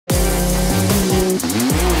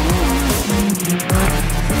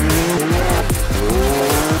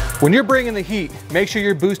When you're bringing the heat, make sure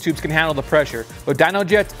your boost tubes can handle the pressure with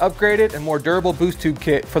Dynojet's upgraded and more durable boost tube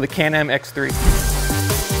kit for the Can-Am X3.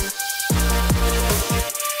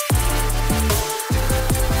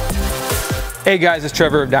 Hey guys, it's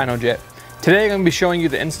Trevor of Dynojet. Today I'm going to be showing you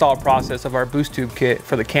the install process of our boost tube kit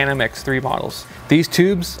for the Can-Am X3 models. These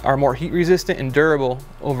tubes are more heat resistant and durable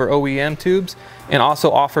over OEM tubes and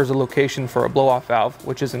also offers a location for a blow-off valve,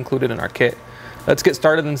 which is included in our kit. Let's get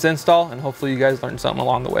started in this install and hopefully you guys learned something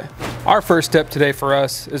along the way. Our first step today for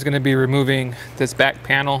us is going to be removing this back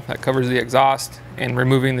panel that covers the exhaust and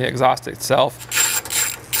removing the exhaust itself.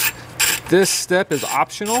 This step is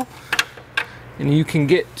optional and you can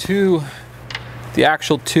get to the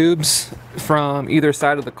actual tubes from either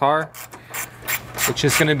side of the car. It's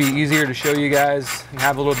just going to be easier to show you guys and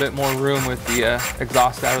have a little bit more room with the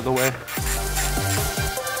exhaust out of the way.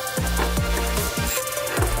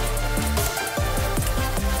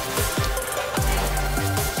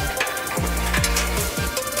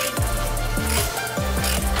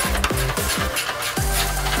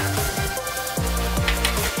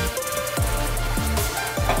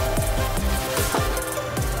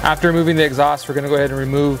 After removing the exhaust, we're going to go ahead and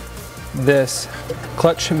remove this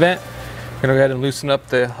clutch vent. We're going to go ahead and loosen up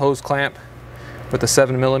the hose clamp with a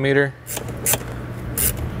 7mm.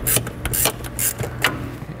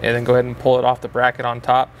 And then go ahead and pull it off the bracket on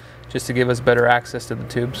top just to give us better access to the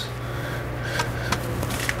tubes.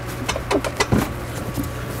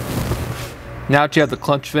 Now that you have the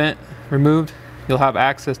clutch vent removed, you'll have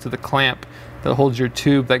access to the clamp that holds your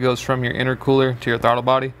tube that goes from your intercooler to your throttle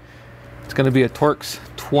body. It's going to be a Torx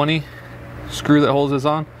 20 screw that holds this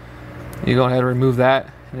on. You go ahead and remove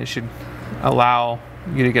that and it should allow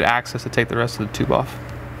you to get access to take the rest of the tube off.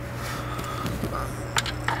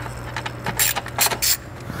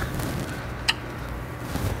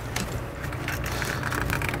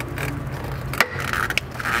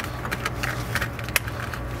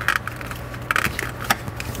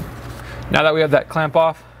 Now that we have that clamp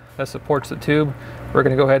off that supports the tube, we're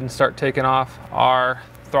going to go ahead and start taking off our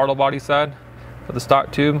throttle body side of the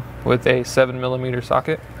stock tube with a 7mm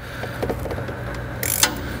socket.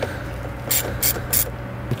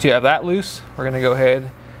 Once you have that loose, we're going to go ahead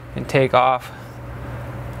and take off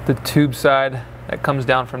the tube side that comes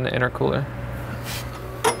down from the intercooler.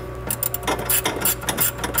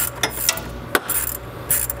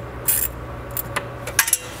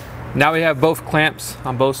 Now we have both clamps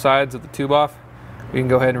on both sides of the tube off. We can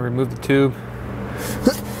go ahead and remove the tube.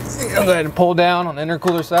 Go ahead and pull down on the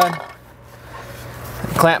intercooler side.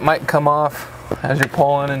 The clamp might come off as you're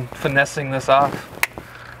pulling and finessing this off.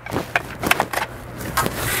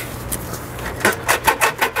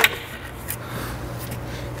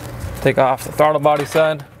 Take off the throttle body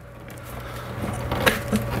side.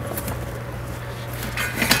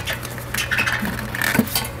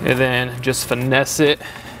 And then just finesse it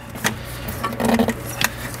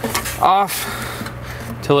off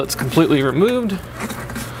till it's completely removed.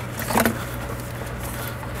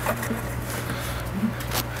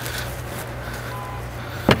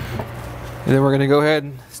 And then we're going to go ahead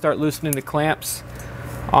and start loosening the clamps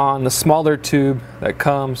on the smaller tube that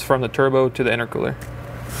comes from the turbo to the intercooler.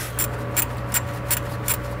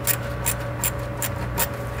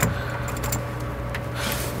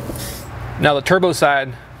 Now the turbo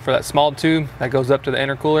side for that small tube that goes up to the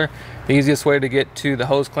intercooler, the easiest way to get to the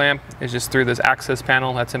hose clamp is just through this access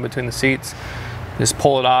panel that's in between the seats. Just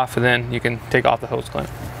pull it off and then you can take off the hose clamp.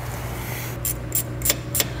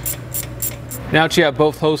 Now that you have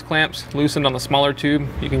both hose clamps loosened on the smaller tube,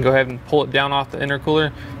 you can go ahead and pull it down off the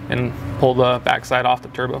intercooler and pull the backside off the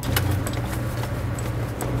turbo.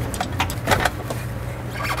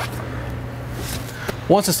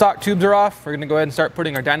 Once the stock tubes are off, we're going to go ahead and start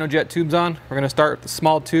putting our Dynojet tubes on. We're going to start with the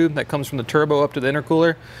small tube that comes from the turbo up to the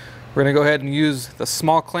intercooler. We're going to go ahead and use the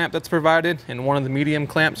small clamp that's provided and one of the medium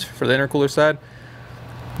clamps for the intercooler side.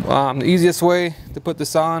 The easiest way to put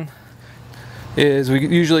this on is we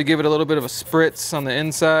usually give it a little bit of a spritz on the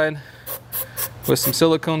inside with some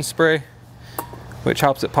silicone spray, which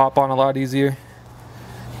helps it pop on a lot easier.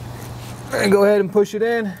 And go ahead and push it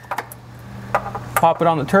in, pop it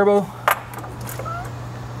on the turbo.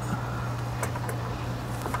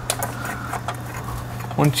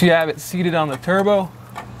 Once you have it seated on the turbo,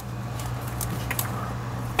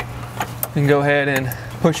 you can go ahead and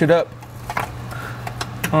push it up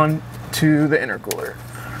onto the intercooler.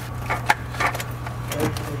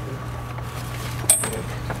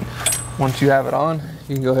 Once you have it on,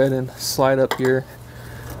 you can go ahead and slide up your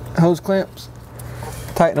hose clamps,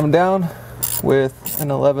 tighten them down with an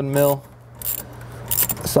 11mm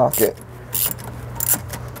socket.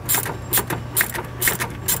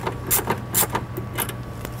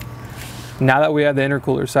 Now that we have the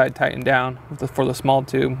intercooler side tightened down for the small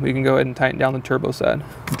tube, we can go ahead and tighten down the turbo side.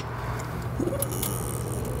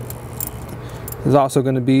 There's also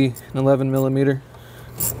going to be an 11mm.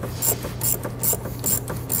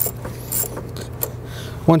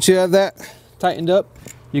 Once you have that tightened up,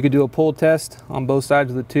 you could do a pull test on both sides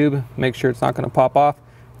of the tube, make sure it's not going to pop off,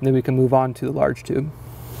 and then we can move on to the large tube.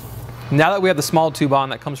 Now that we have the small tube on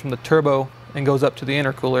that comes from the turbo and goes up to the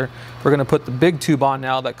intercooler, we're going to put the big tube on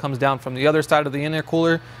now that comes down from the other side of the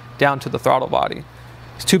intercooler down to the throttle body.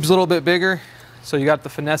 This tube's a little bit bigger, so you got to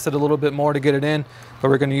finesse it a little bit more to get it in, but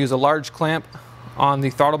we're going to use a large clamp on the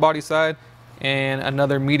throttle body side and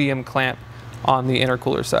another medium clamp on the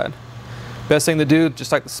intercooler side. Best thing to do,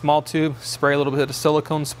 just like the small tube, spray a little bit of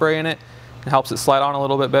silicone spray in it. It helps it slide on a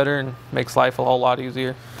little bit better and makes life a whole lot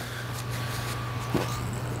easier.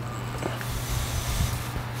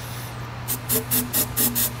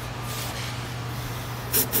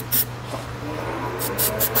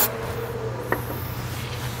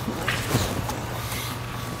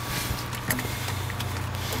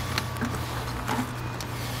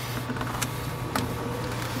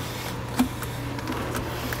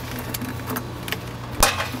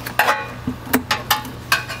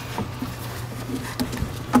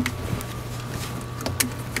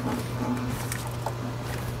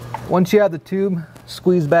 Once you have the tube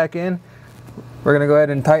squeezed back in, we're going to go ahead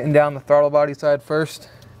and tighten down the throttle body side first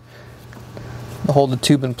to hold the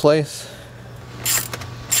tube in place.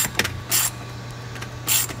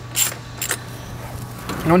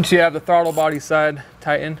 And once you have the throttle body side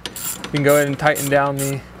tightened, you can go ahead and tighten down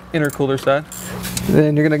the intercooler side.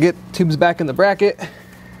 Then you're going to get tubes back in the bracket.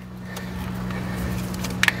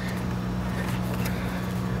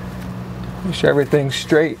 Make sure everything's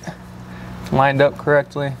straight, lined up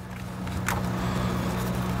correctly.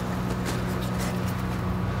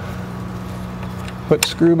 Put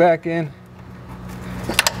screw back in.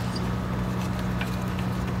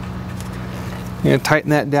 You're going to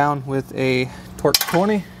tighten that down with a Torx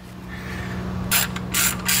 20.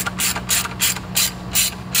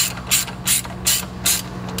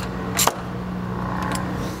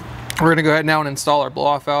 We're going to go ahead now and install our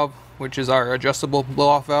blow-off valve, which is our adjustable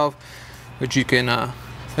blow-off valve, which you can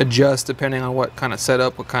adjust depending on what kind of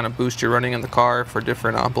setup, what kind of boost you're running in the car for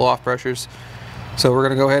different blow-off pressures. So we're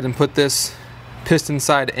going to go ahead and put this piston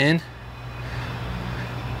side in,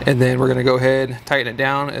 and then we're going to go ahead, tighten it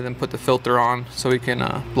down, and then put the filter on so we can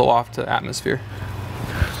blow off to atmosphere.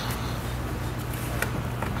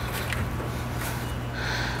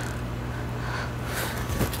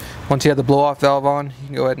 Once you have the blow off valve on, you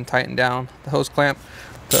can go ahead and tighten down the hose clamp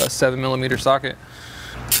to a 7mm socket.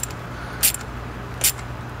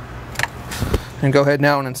 And go ahead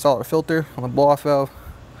now and install our filter on the blow off valve.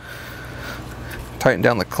 Tighten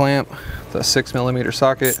down the clamp, the 6mm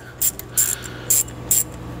socket.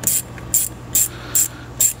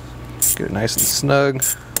 Get it nice and snug.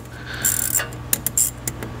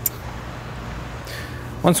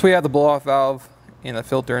 Once we have the blow-off valve and the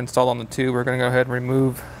filter installed on the tube, we're going to go ahead and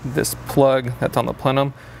remove this plug that's on the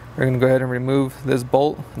plenum. We're going to go ahead and remove this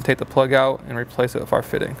bolt and take the plug out and replace it with our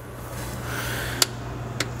fitting.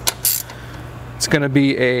 It's going to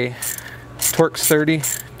be a Torx 30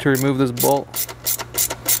 to remove this bolt.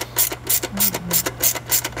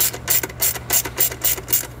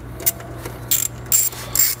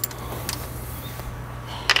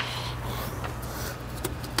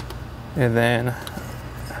 And then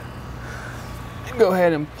go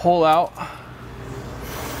ahead and pull out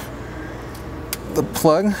the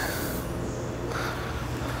plug.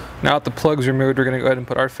 Now that the plug's removed, we're going to go ahead and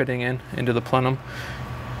put our fitting into the plenum.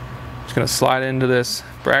 It's going to slide into this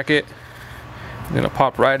bracket. I'm going to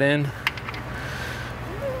pop right in.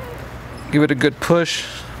 Give it a good push.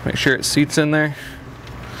 Make sure it seats in there.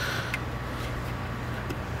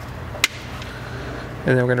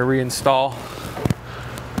 And then we're going to reinstall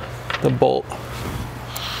the bolt.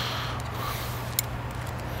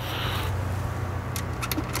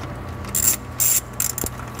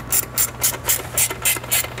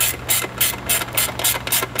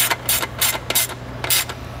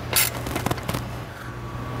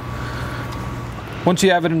 Once you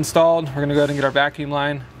have it installed, we're going to go ahead and get our vacuum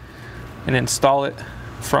line and install it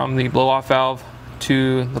from the blow-off valve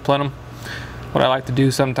to the plenum. What I like to do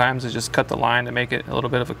sometimes is just cut the line to make it a little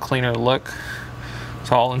bit of a cleaner look.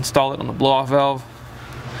 So I'll install it on the blow-off valve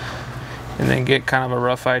and then get kind of a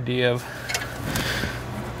rough idea of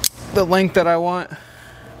the length that I want.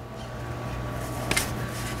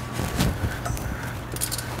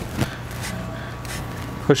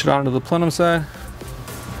 Push it onto the plenum side.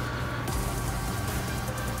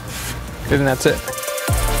 And that's it.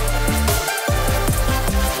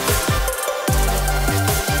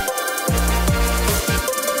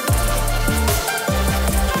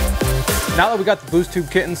 Now that we got the boost tube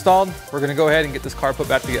kit installed, we're gonna go ahead and get this car put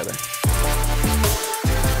back together.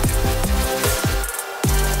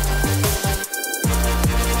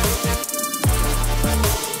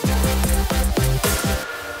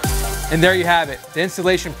 And there you have it. The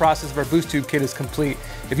installation process of our boost tube kit is complete.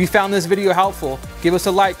 If you found this video helpful, give us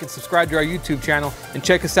a like and subscribe to our YouTube channel, and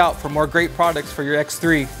check us out for more great products for your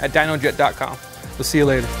X3 at Dynojet.com. We'll see you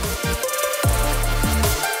later.